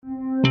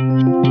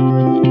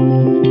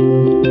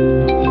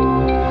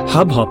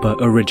Hubhopper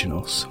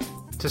Originals.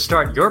 To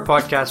start your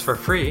podcast for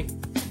free,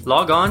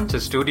 log on to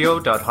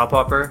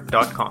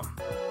studio.hubhopper.com.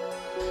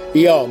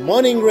 Your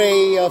morning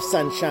ray of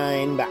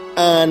sunshine by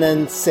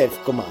Anand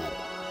Sevkumar.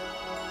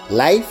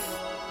 Life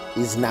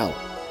is now.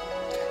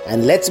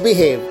 And let's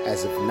behave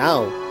as if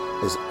now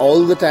is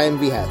all the time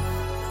we have.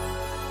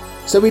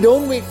 So we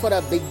don't wait for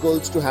our big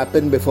goals to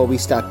happen before we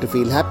start to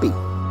feel happy,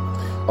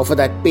 or for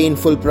that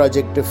painful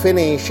project to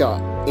finish or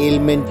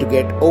ailment to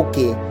get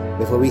okay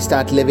before we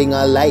start living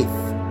our life.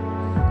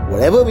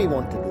 Whatever we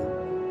want to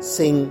do,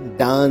 sing,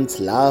 dance,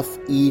 laugh,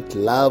 eat,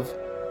 love,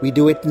 we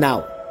do it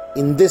now,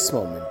 in this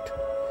moment.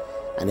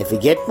 And if we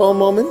get more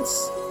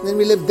moments, then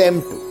we live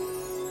them too.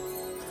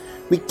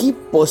 We keep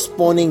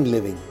postponing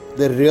living,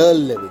 the real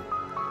living,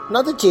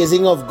 not the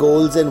chasing of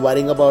goals and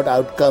worrying about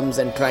outcomes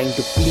and trying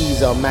to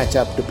please or match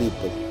up to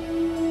people.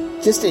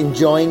 Just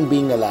enjoying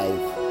being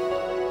alive,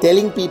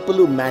 telling people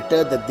who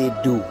matter that they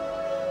do,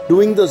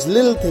 doing those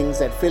little things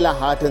that fill our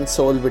heart and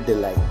soul with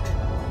delight.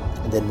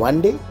 And then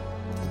one day,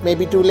 it may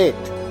be too late.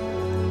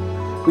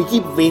 We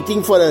keep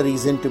waiting for a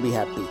reason to be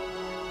happy,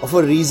 or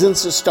for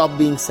reasons to stop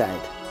being sad.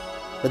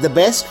 But the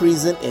best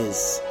reason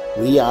is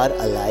we are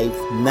alive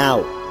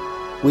now.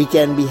 We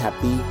can be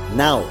happy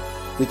now.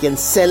 We can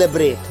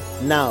celebrate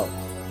now.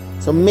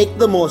 So make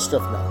the most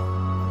of now,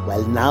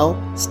 while now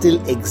still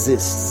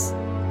exists.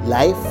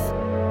 Life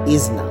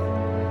is now.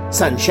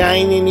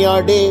 Sunshine in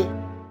your day.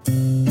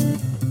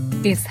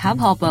 इस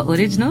hub hopper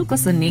original को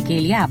सुनने के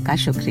लिए आपका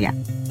शुक्रिया।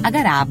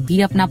 अगर आप भी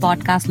अपना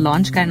पॉडकास्ट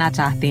लॉन्च करना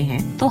चाहते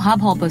हैं तो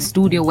हब हॉपर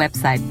स्टूडियो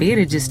वेबसाइट पे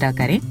रजिस्टर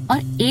करें और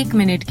 1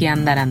 मिनट के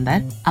अंदर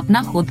अंदर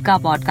अपना खुद का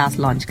पॉडकास्ट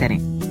लॉन्च करें।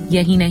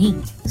 यही नहीं,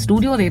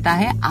 स्टूडियो देता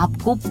है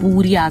आपको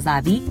पूरी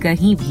आजादी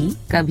कहीं भी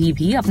कभी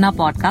भी अपना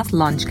पॉडकास्ट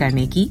लॉन्च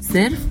करने की,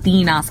 सिर्फ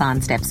 3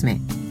 आसान स्टेप्स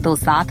में। तो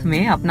साथ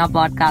में अपना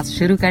पॉडकास्ट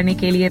शुरू करने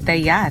के लिए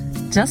तैयार?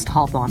 Just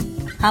hop on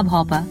Hub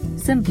Hopper,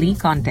 simply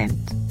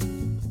content.